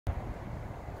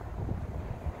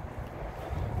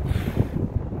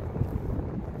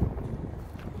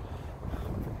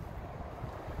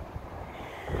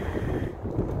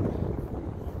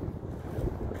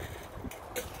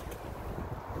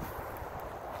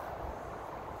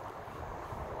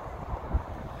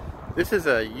This is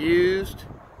a used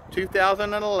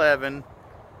 2011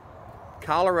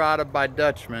 Colorado by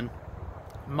Dutchman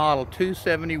model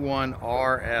 271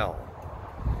 RL.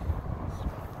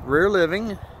 Rear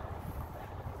living,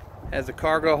 has a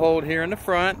cargo hold here in the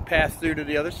front, pass through to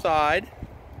the other side.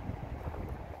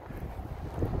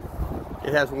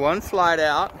 It has one slide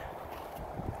out,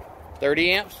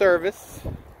 30 amp service.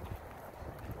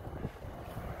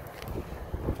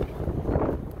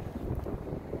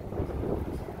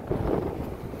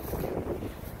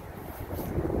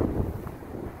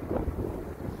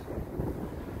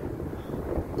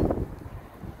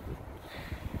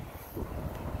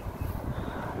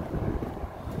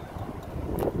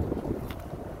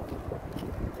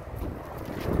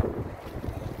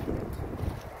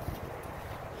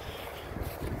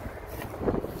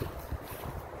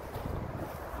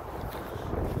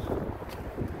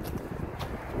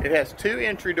 It has two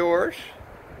entry doors,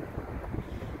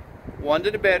 one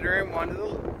to the bedroom, one to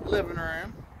the living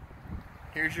room.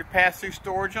 Here's your pass-through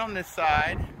storage on this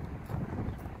side.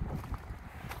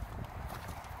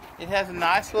 It has a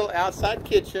nice little outside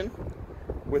kitchen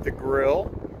with a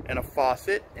grill and a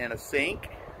faucet and a sink.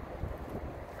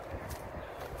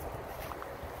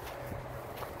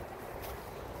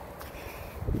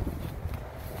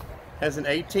 Has an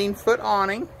 18-foot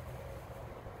awning.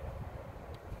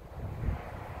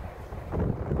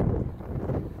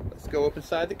 Go up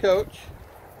inside the coach.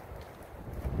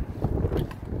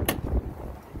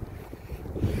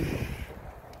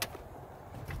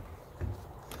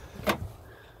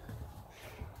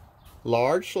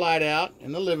 Large slide out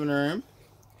in the living room.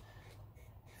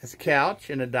 Has a couch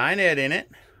and a dinette in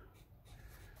it.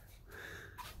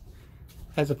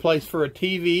 Has a place for a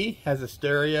TV, has a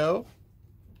stereo.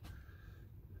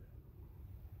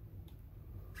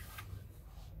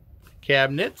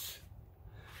 Cabinets.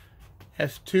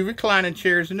 Has two reclining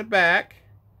chairs in the back,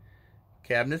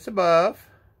 cabinets above.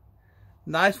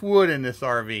 Nice wood in this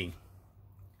RV.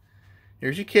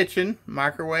 Here's your kitchen,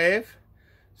 microwave,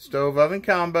 stove oven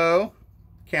combo,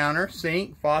 counter,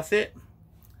 sink, faucet.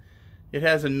 It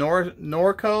has a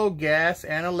Norco gas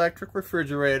and electric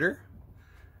refrigerator.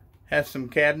 Has some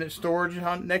cabinet storage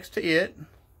next to it.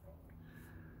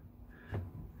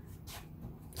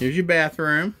 Here's your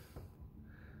bathroom.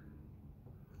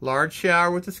 Large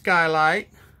shower with a skylight.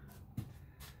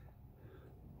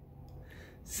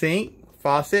 Sink,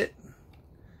 faucet,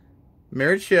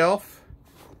 mirrored shelf.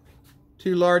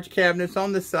 Two large cabinets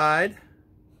on this side.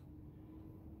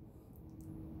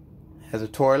 Has a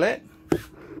toilet.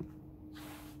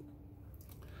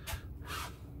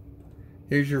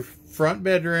 Here's your front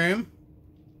bedroom.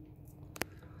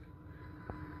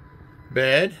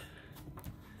 Bed.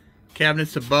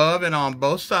 Cabinets above and on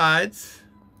both sides.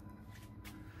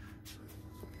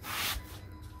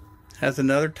 Has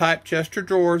another type chest of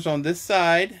drawers on this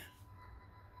side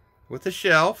with a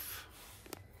shelf.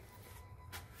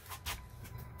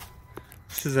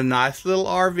 This is a nice little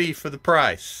RV for the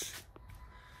price.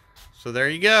 So there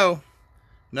you go.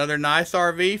 Another nice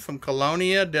RV from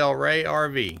Colonia Del Rey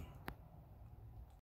RV.